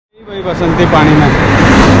भाई बसंती पानी में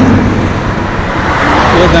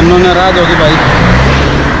ये धन्नो नाराज होगी भाई।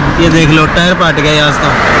 ये देख लो टायर पाट गया आज का।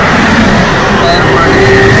 टायर पाट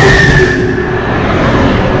गया,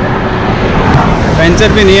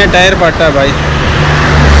 पंचर भी नहीं है, टायर पाटा है भाई।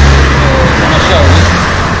 समस्या होगी,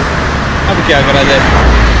 अब क्या करा जाए।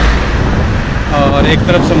 और एक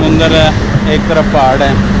तरफ समुंदर है, एक तरफ पहाड़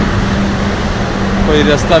है, कोई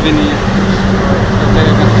रास्ता भी नहीं है।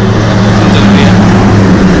 चल रही है।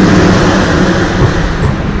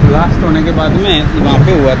 ब्लास्ट होने के बाद में वहाँ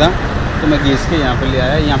पे हुआ था तो मैं घीस के यहाँ पे ले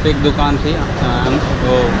आया। यहाँ पे एक दुकान थी,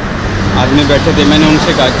 वो आदमी बैठे थे, मैंने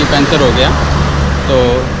उनसे कहा कि पंचर हो गया तो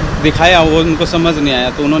दिखाया, वो उनको समझ नहीं आया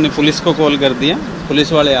तो उन्होंने पुलिस को कॉल कर दिया।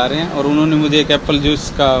 पुलिस वाले आ रहे हैं और उन्होंने मुझे एक एप्पल जूस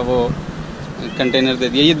का वो कंटेनर दे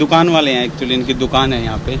दिया। ये दुकान वाले हैं एक्चुअली, इनकी दुकान है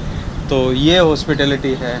यहाँ पे। तो ये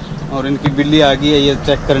हॉस्पिटैलिटी है और इनकी बिल्ली आ गई है ये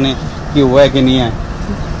चेक करने कि हुआ है कि नहीं है।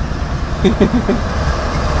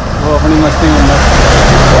 वो अपनी मस्ती में मस्त।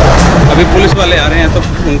 अभी पुलिस वाले आ रहे हैं तो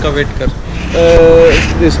उनका वेट कर।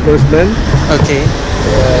 This postman. Okay,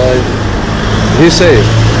 He say,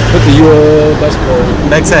 put your passport.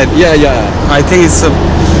 Back side. Yeah. I think it's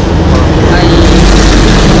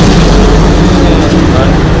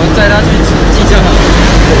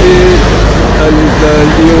And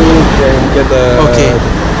you can get the. Okay.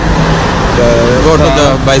 Go to the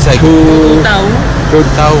bicycle. To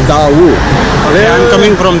Taiwan. I'm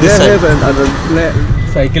coming from this side. side.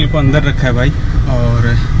 Cycle को अंदर रखा है भाई और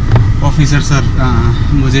officer sir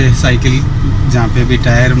मुझे cycle जहाँ पे भी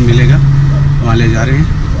टायर मिलेगा वहाँ ले जा रहे हैं।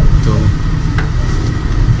 तो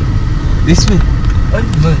दिस वे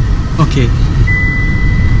ओके।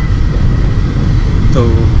 तो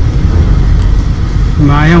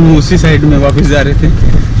मैं आया हूँ उसी साइड में, वापस जा रहे थे।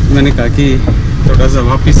 मैंने कहा कि थोड़ा सा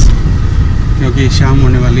वापस, क्योंकि शाम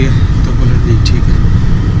होने वाली है। तो बोले नहीं ठीक है,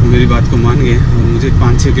 वो मेरी बात को मान गए और मुझे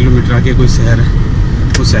 5-6 किलोमीटर आगे कोई शहर है,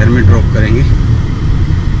 उस शहर में ड्रॉप करेंगे।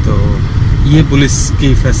 तो ये पुलिस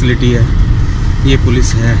की फैसिलिटी है, ये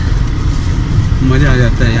पुलिस है, मज़ा आ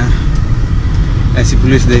जाता है यार ऐसी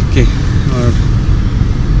पुलिस देख के। और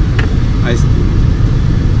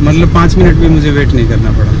मतलब 5 मिनट भी मुझे वेट नहीं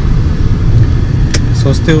करना पड़ा।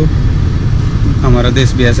 सोचते हो हमारा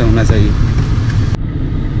देश भी ऐसा होना चाहिए।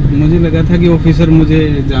 मुझे लगा था कि ऑफिसर मुझे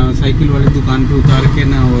साइकिल वाली दुकान पे उतार के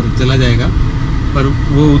ना और चला जाएगा, पर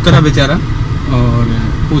वो उतरा बेचारा और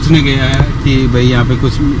पूछने गया है कि भाई यहाँ पे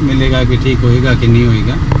कुछ मिलेगा कि ठीक होएगा कि नहीं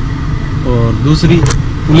होएगा। और दूसरी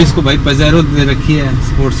पुलिस को भाई पजेरो दे रखी है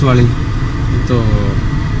स्पोर्ट्स वाली, तो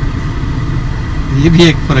ये भी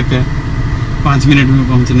एक फ़र्क है 5 मिनट में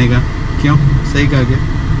पहुँचने का। क्यों, सही कहा क्या?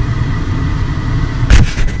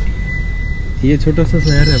 ये छोटा सा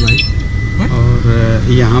शहर है भाई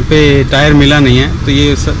और यहाँ पे टायर मिला नहीं है। तो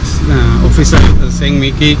ये ऑफिसर सेइंग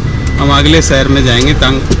मी कि हम अगले शहर में जाएंगे।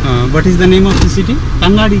 What is the name of the city?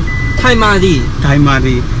 तांगाड़ी,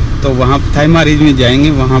 थाईमारी। तो वहाँ थाईमारी में जाएंगे,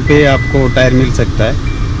 वहाँ पे आपको टायर मिल सकता है।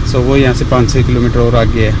 सो वो यहाँ से 5-6 किलोमीटर और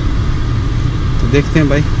आगे है। तो देखते हैं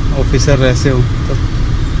भाई, ऑफिसर ऐसे हो तो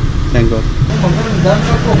थैंक गॉड।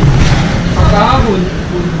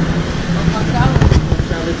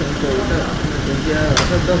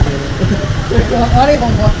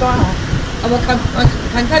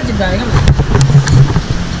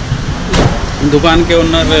 दुकान के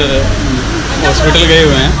ओनर हॉस्पिटल गए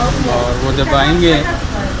हुए हैं और वो जब आएंगे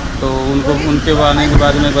तो उनके आने के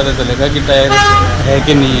बाद में पता चलेगा कि टायर है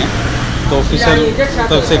कि नहीं है। तो ऑफिसर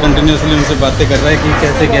तब से कंटिन्यूसली उनसे बातें कर रहा है कि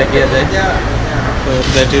कैसे क्या किया जाए। तो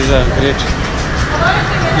दैट इज़ अ ग्रेट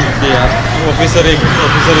कि यार ऑफिसर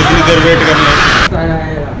इतनी देर वेट कर ले।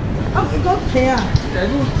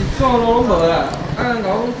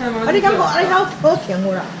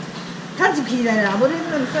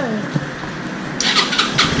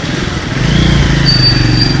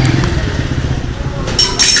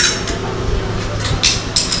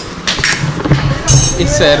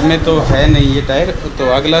 इस शहर में तो है नहीं ये टायर, तो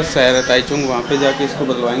अगला शहर है ताइचुंग, वहाँ पे जाके इसको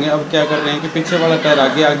बदलवाएंगे। अब क्या कर रहे हैं कि पीछे वाला टायर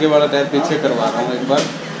आगे वाला टायर पीछे करवा रहा हूँ एक बार,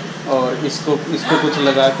 और इसको कुछ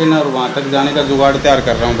लगा के ना और वहाँ तक जाने का जुगाड़ तैयार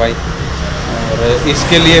कर रहा हूँ भाई। और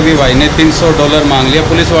इसके लिए भी भाई ने $300 मांग लिया।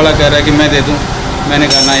 पुलिस वाला कह रहा है कि मैं दे दूँ। मैंने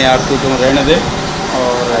कहा ना यार तू रहने दे,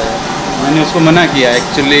 और मैंने उसको मना किया।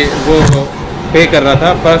 एक्चुअली वो पे कर रहा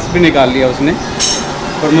था, पर्स भी निकाल लिया उसने,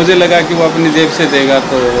 और मुझे लगा कि वो अपनी जेब से देगा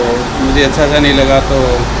तो मुझे अच्छा सा नहीं लगा। तो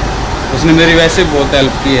उसने मेरी वैसे बहुत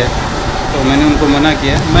हेल्प की है, तो मैंने उनको मना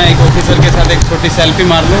किया। मैं एक ऑफिसर के साथ एक छोटी सेल्फी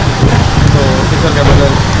मार लूँ तो ऑफिसर का बोला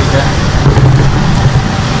ठीक है।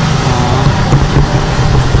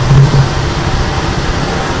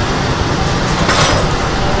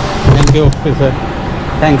 Thank you officer,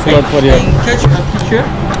 thanks lot for your. Catch a picture.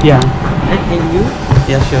 Yeah. And you.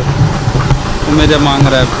 या श्योर। वो मेरे मांग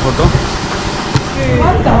रहा है photo.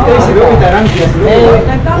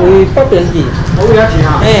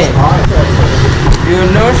 You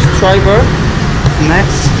nurse driver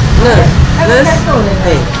Next nurse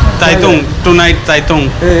Taitung tonight Taitung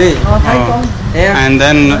and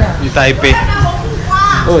then Taipei.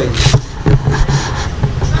 Oi.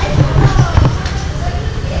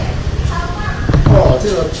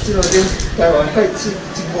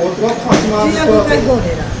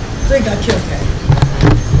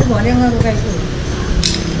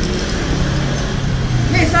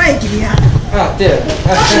 Ah, there.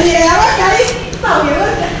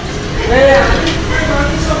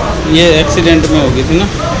 ये एक्सीडेंट में हो गई थी ना।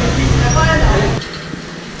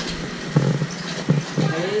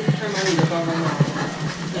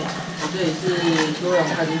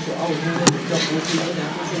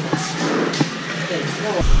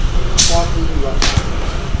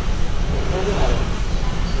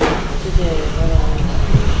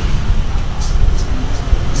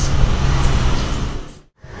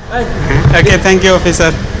 Okay, thank you,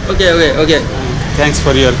 officer. Okay. Thanks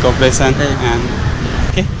for your cooperation and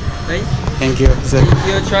okay. Right? Thank you, officer.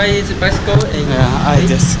 You try his bicycle and I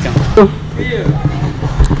just come.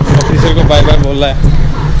 Officer को bye bye बोल रहा है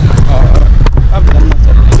और अब लम्बा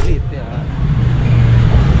चलने के लिए तैयार।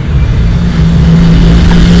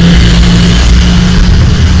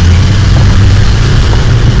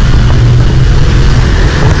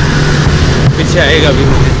 पीछे आएगा भी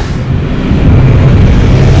मुझे।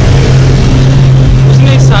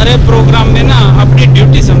 उसने इस सारे प्रोग्राम में ना अपनी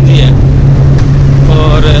ड्यूटी समझी है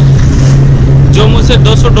और जो मुझसे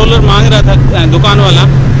 $200 मांग रहा था दुकान वाला,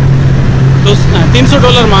 तो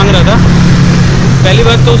 $300 मांग रहा था। पहली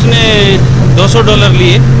बात तो उसने $200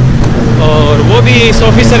 लिए और वो भी इस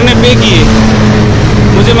ऑफिसर ने पे किए।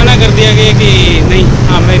 मुझे मना कर दिया गया कि नहीं,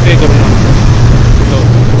 हाँ मैं पे करूँगा। तो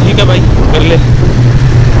ठीक है भाई, कर ले।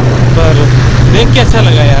 पर देख के अच्छा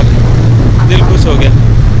लगा यार, दिल खुश हो गया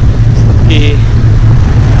कि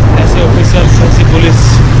ऐसे ऑफिसर्स, ऐसी पुलिस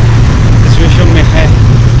इस विश्व में है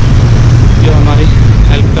जो हमारी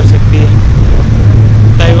हेल्प कर सकती है।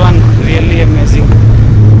 Taiwan really amazing.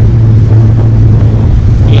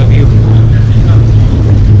 Love you.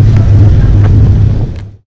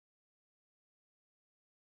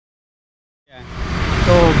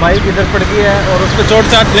 तो बाइक इधर पड़ गई है और उस पर चोट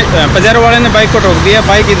चाट, पजेरो वाले ने बाइक को ठोक दिया।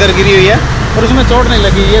 बाइक इधर गिरी हुई है और उसमें चोट नहीं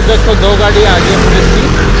लगी। ये देखो दो गाड़ी आ गई है पुलिस की,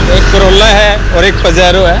 एक करोला है और एक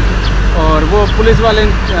पजेरो है। और वो पुलिस वाले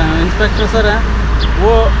इंस्पेक्टर सर हैं,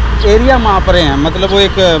 वो एरिया माप रहे हैं। मतलब वो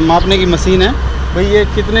एक मापने की मशीन है भाई, ये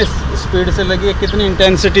कितने स्पीड से लगी है, कितनी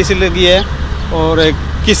इंटेंसिटी से लगी है और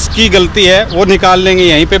किसकी गलती है वो निकाल लेंगे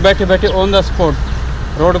यहीं पे बैठे बैठे ऑन द स्पॉट।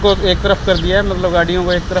 रोड को एक तरफ कर दिया है, मतलब गाड़ियों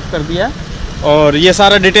को एक तरफ कर दिया है और ये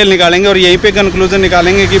सारा डिटेल निकालेंगे और यहीं पे कंक्लूजन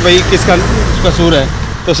निकालेंगे कि भाई किसका कसूर है।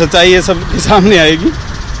 तो सच्चाई ये सब के सामने आएगी।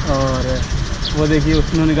 और वो देखिए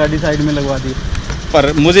उन्होंने गाड़ी साइड में लगवा दी।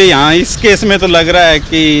 पर मुझे यहाँ इस केस में तो लग रहा है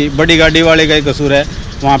कि बड़ी गाड़ी वाले का ही कसूर है।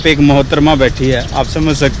 वहाँ पे एक मोहतरमा बैठी है, आप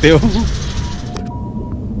समझ सकते हो।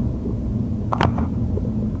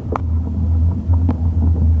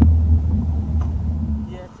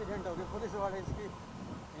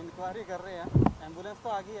 इंक्वायरी कर रहे हैं। एम्बुलेंस तो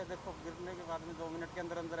आ गई है, देखो गिरने के बाद में 2 मिनट के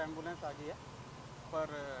अंदर अंदर एम्बुलेंस आ गई है। पर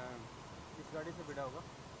इस गाड़ी से भिड़ा होगा,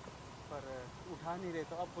 पर उठा नहीं रहे,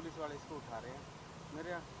 तो अब पुलिस वाले इसको उठा रहे हैं।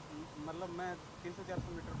 मेरे मतलब मैं 300-400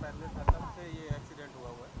 मीटर पहले था, तब से ये एक्सीडेंट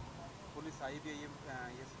हुआ है। पुलिस आई भी है,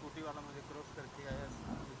 ये स्कूटी वाला मुझे क्रॉस करके आया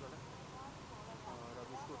पुलिस वाला, और अब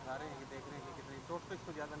इसको उठा रहे हैं कि देख रहे हैं कि कितनी चोट तो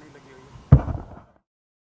इसको ज़्यादा नहीं लगी हुई है।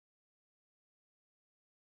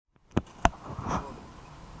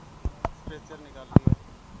 स्ट्रेचर निकाल लिया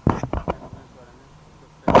एम्बुलेंस वाले ने, उसको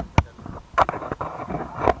स्ट्रेचर पे डाल दिया।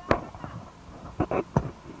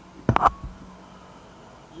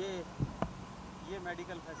 ये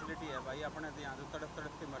मेडिकल फैसिलिटी है भाई, अपने तो यहाँ तो तड़प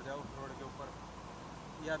तड़प के मर जाओ रोड के ऊपर।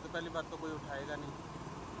 या तो पहली बात तो कोई उठाएगा नहीं,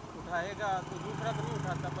 उठाएगा तो दूसरा तो नहीं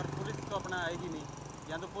उठाता, पर पुलिस तो अपना आएगी नहीं।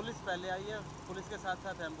 या तो पुलिस पहले आई है, पुलिस के साथ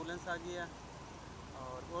साथ एम्बुलेंस आ गई है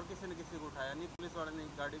और किसी ने किसी को उठाया नहीं। पुलिस वाले ने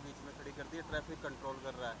गाड़ी बीच में खड़ी कर दी है, ट्रैफिक कंट्रोल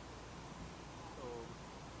कर रहा है। तो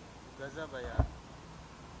गजब है यार।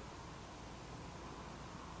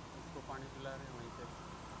 इसको पानी पिला रहे हैं वहीं पे।